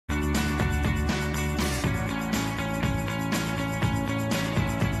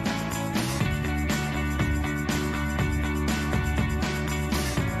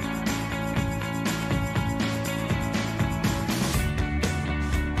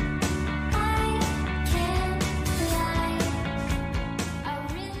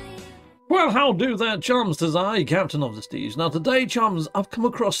Well, how do there, chums? 'Tis I, Captain of the Steeds. Now today, chums, I've come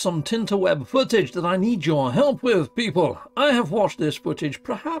across some tinterweb footage that I need your help with, people. I have watched this footage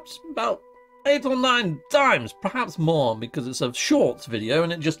perhaps about 8 or 9 times, perhaps more, because it's a shorts video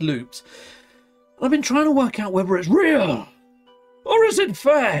and it just loops. I've been trying to work out whether it's real or is it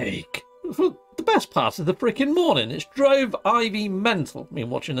fake for the best part of the frickin' morning. It's drove Ivy mental. I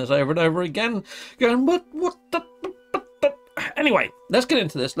mean, watching this over and over again, going, what the... Anyway, let's get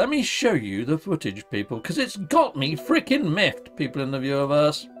into this. Let me show you the footage, people, because it's got me frickin' miffed, people in the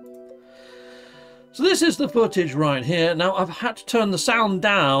viewerverse. So this is the footage right here. Now, I've had to turn the sound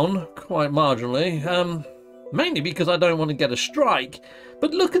down quite marginally, mainly because I don't want to get a strike.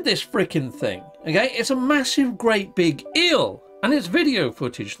 But look at this frickin' thing, okay? It's a massive, great big eel, and it's video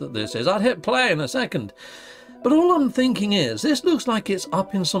footage that this is. I'd hit play in a second. But all I'm thinking is, this looks like it's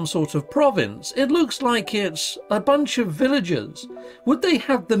up in some sort of province. It looks like it's a bunch of villagers. Would they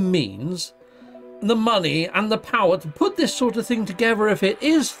have the means, the money and the power to put this sort of thing together if it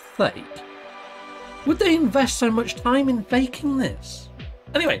is fake? Would they invest so much time in faking this?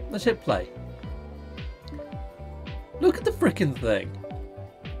 Anyway, let's hit play. Look at the frickin' thing.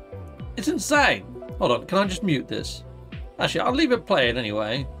 It's insane. Hold on, can I just mute this? Actually, I'll leave it playing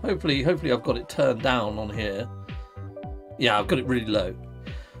anyway. Hopefully I've got it turned down on here. Yeah, I've got it really low.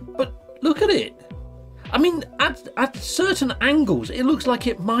 But look at it. I mean, at certain angles, it looks like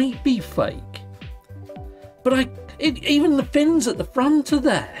it might be fake. But even the fins at the front are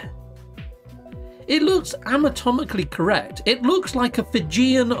there. It looks anatomically correct. It looks like a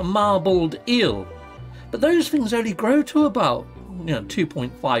Fijian marbled eel. But those things only grow to about,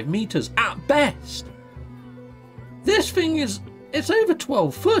 2.5 meters at best. This thing it's over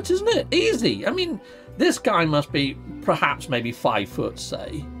 12 foot, isn't it? Easy. I mean, this guy must be perhaps maybe 5 foot,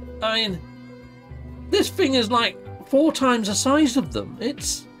 say. I mean, this thing is like 4 times the size of them.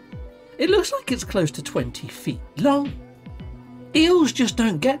 It looks like it's close to 20 feet long. Eels just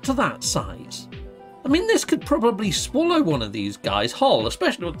don't get to that size. I mean, this could probably swallow one of these guys whole,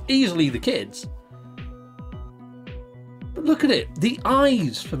 especially with easily the kids. But look at it. The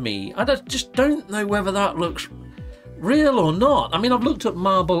eyes, for me, I just don't know whether that looks real or not. I mean, I've looked at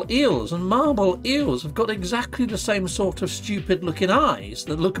marble eels, and marble eels have got exactly the same sort of stupid looking eyes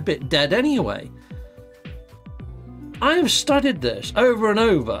that look a bit dead anyway. I have studied this over and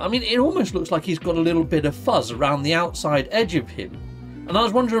over. I mean, it almost looks like he's got a little bit of fuzz around the outside edge of him, and I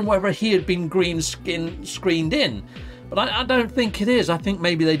was wondering whether he had been green skin screened in, but I don't think it is. I think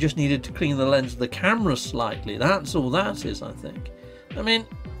maybe they just needed to clean the lens of the camera slightly. That's all that is, I think. I mean,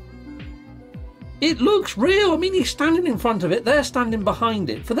 it looks real. I mean, he's standing in front of it. They're standing behind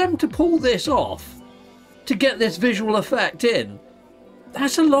it. For them to pull this off, to get this visual effect in,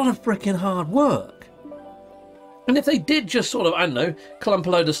 that's a lot of freaking hard work. And if they did just sort of, I don't know, clump a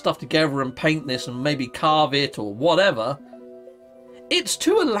load of stuff together and paint this and maybe carve it or whatever, it's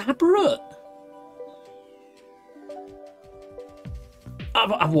too elaborate.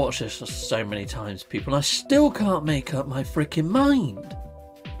 I've watched this so many times, people, and I still can't make up my freaking mind.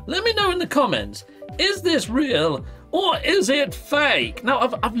 Let me know in the comments, is this real or is it fake? Now,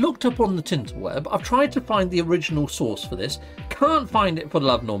 I've looked up on the tinterweb. I've tried to find the original source for this. Can't find it for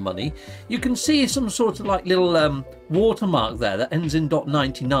love nor money. You can see some sort of like little watermark there that ends in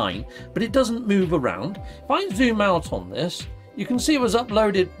 .99, but it doesn't move around. If I zoom out on this, you can see it was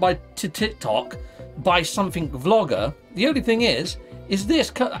uploaded to TikTok by something vlogger. The only thing is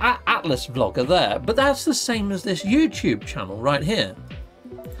this Atlas vlogger there, but that's the same as this YouTube channel right here.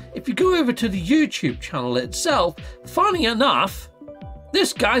 If you go over to the YouTube channel itself, funny enough,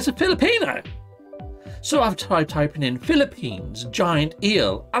 this guy's a Filipino. So I've tried typing in Philippines giant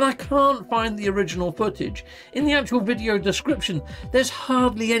eel, and I can't find the original footage. In the actual video description, there's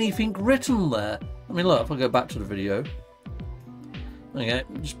hardly anything written there. I mean, look, if I go back to the video. Okay,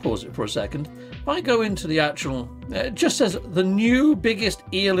 just pause it for a second. If I go into the actual, it just says the new biggest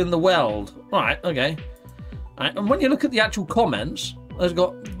eel in the world. All right, okay. All right, and when you look at the actual comments, there's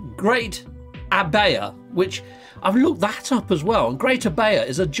got Great Abaya, which I've looked that up as well. And Great Abaya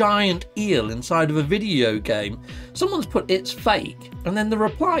is a giant eel inside of a video game. Someone's put it's fake, and then the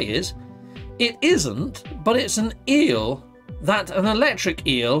reply is, it isn't, but it's an eel, an electric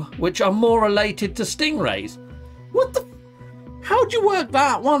eel, which are more related to stingrays. What the? How'd you work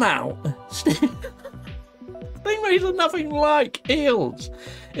that one out? Stingrays are nothing like eels.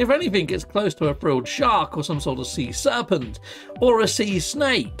 If anything, it's close to a frilled shark or some sort of sea serpent or a sea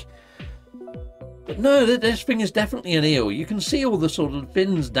snake. But no, this thing is definitely an eel. You can see all the sort of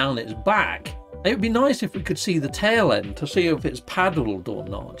fins down its back. It would be nice if we could see the tail end to see if it's paddled or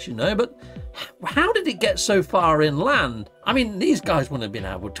not, but How did it get so far inland? I mean, these guys wouldn't have been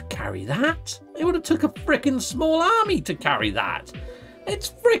able to carry that. It would have took a freaking small army to carry that.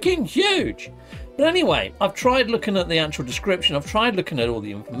 It's freaking huge. But anyway, I've tried looking at the actual description. I've tried looking at all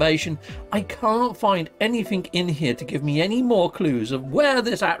the information. I can't find anything in here to give me any more clues of where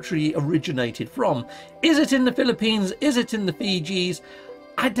this actually originated from. Is it in the Philippines? Is it in the Fijis?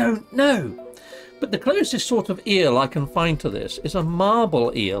 I don't know. But the closest sort of eel I can find to this is a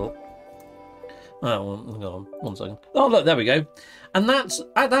marble eel. Oh, hang on, 1 second. Oh, look, there we go. And that's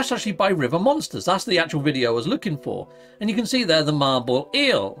actually by River Monsters. That's the actual video I was looking for. And you can see there the marble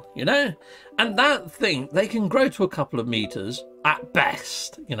eel, you know? And that thing, they can grow to a couple of meters at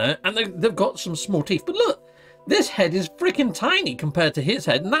best, you know? And they've got some small teeth. But look, this head is freaking tiny compared to his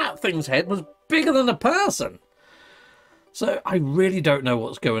head. And that thing's head was bigger than a person. So I really don't know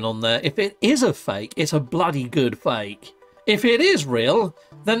what's going on there. If it is a fake, it's a bloody good fake. If it is real,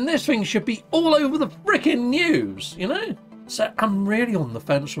 then this thing should be all over the freaking news, you know? So I'm really on the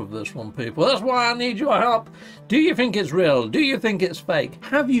fence with this one, people. That's why I need your help. Do you think it's real? Do you think it's fake?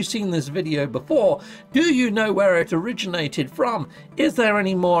 Have you seen this video before? Do you know where it originated from? Is there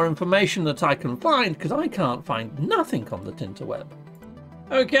any more information that I can find? Because I can't find nothing on the Tinterweb.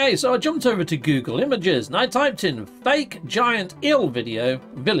 Okay, so I jumped over to Google Images and I typed in fake giant eel video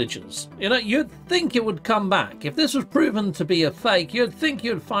villagers. You know, you'd think it would come back. If this was proven to be a fake, you'd think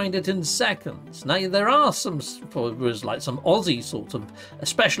you'd find it in seconds. Now, there are some, it was like some Aussie sort of a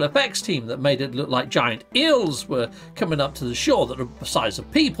special effects team that made it look like giant eels were coming up to the shore that are the size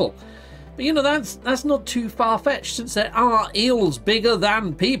of people. But you know, that's not too far-fetched since there are eels bigger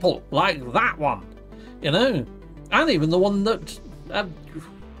than people, like that one, you know, and even the one that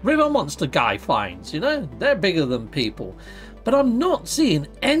River Monster guy finds, you know, they're bigger than people. But I'm not seeing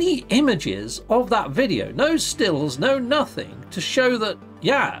any images of that video, no stills, no nothing to show that,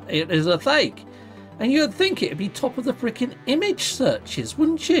 yeah, it is a fake. And you'd think it'd be top of the freaking image searches,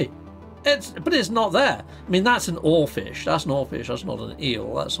 wouldn't you? But it's not there. I mean, that's an oarfish. That's an oarfish. That's not an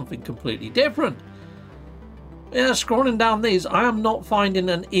eel. That's something completely different. Yeah, scrolling down these, I am not finding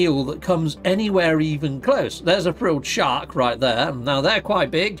an eel that comes anywhere even close. There's a frilled shark right there. Now, they're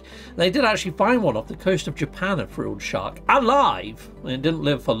quite big. They did actually find one off the coast of Japan, a frilled shark, alive. It didn't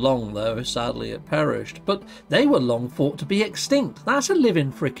live for long, though. Sadly, it perished. But they were long thought to be extinct. That's a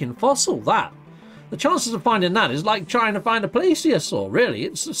living freaking fossil, that. The chances of finding that is like trying to find a plesiosaur, really.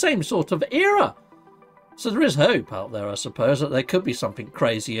 It's the same sort of era. So there is hope out there, I suppose, that there could be something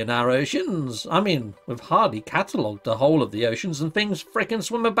crazy in our oceans. I mean, we've hardly catalogued the whole of the oceans and things frickin'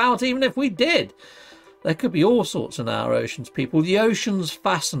 swim about even if we did. There could be all sorts in our oceans, people. The oceans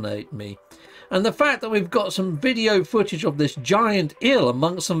fascinate me. And the fact that we've got some video footage of this giant eel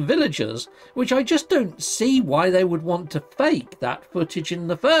amongst some villagers, which I just don't see why they would want to fake that footage in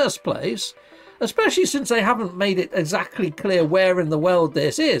the first place. Especially since they haven't made it exactly clear where in the world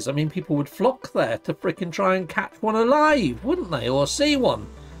this is. I mean, people would flock there to frickin' try and catch one alive, wouldn't they? Or see one.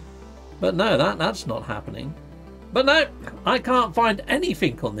 But no, that's not happening. But no, I can't find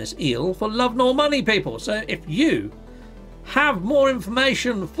anything on this eel for love nor money, people. So if you have more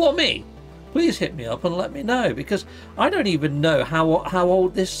information for me, please hit me up and let me know. Because I don't even know how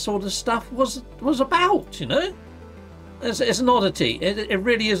old this sort of stuff was about, you know? It's an oddity. It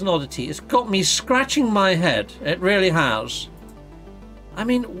really is an oddity. It's got me scratching my head. It really has. I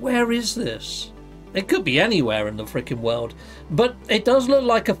mean, where is this? It could be anywhere in the freaking world. But it does look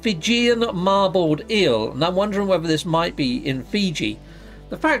like a Fijian marbled eel. And I'm wondering whether this might be in Fiji.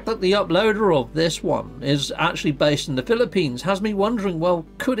 The fact that the uploader of this one is actually based in the Philippines has me wondering, well,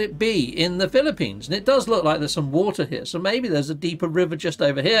 could it be in the Philippines? And it does look like there's some water here, so maybe there's a deeper river just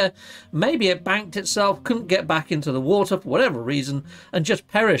over here. Maybe it banked itself, couldn't get back into the water for whatever reason, and just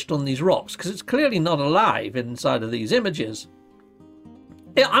perished on these rocks, because it's clearly not alive inside of these images.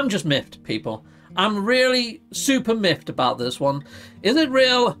 Yeah, I'm just miffed, people. I'm really super miffed about this one. Is it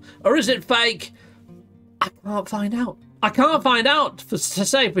real, or is it fake? I can't find out. I can't find out to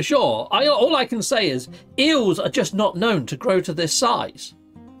say for sure. All I can say is eels are just not known to grow to this size.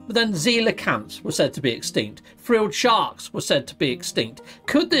 But then coelacanths were said to be extinct. Frilled sharks were said to be extinct.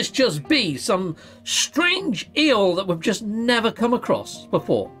 Could this just be some strange eel that we've just never come across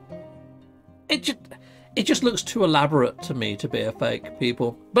before? It just looks too elaborate to me to be a fake,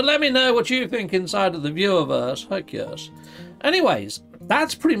 people. But let me know what you think inside of the viewerverse. Heck yes. Anyways,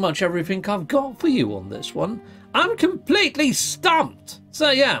 that's pretty much everything I've got for you on this one. I'm completely stumped.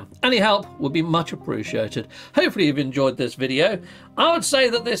 So yeah, any help would be much appreciated. Hopefully you've enjoyed this video. I would say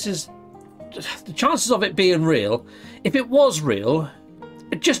that this is, the chances of it being real, if it was real,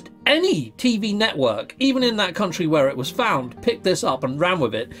 any TV network, even in that country where it was found, picked this up and ran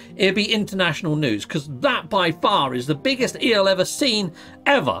with it, it'd be international news, because that by far is the biggest eel ever seen,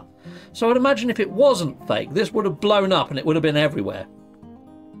 ever. So I'd imagine if it wasn't fake, this would have blown up and it would have been everywhere.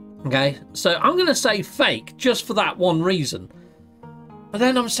 Okay, so I'm going to say fake just for that one reason. But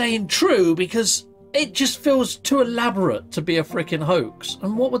then I'm saying true because it just feels too elaborate to be a freaking hoax.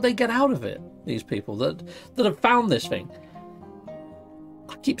 And what would they get out of it, these people that have found this thing?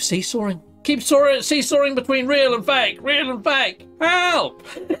 I keep seesawing. Keep seesawing between real and fake. Real and fake. Help!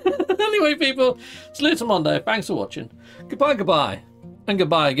 Anyway, people, it's Little Monday. Thanks for watching. Goodbye, goodbye. And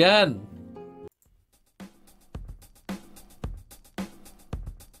goodbye again.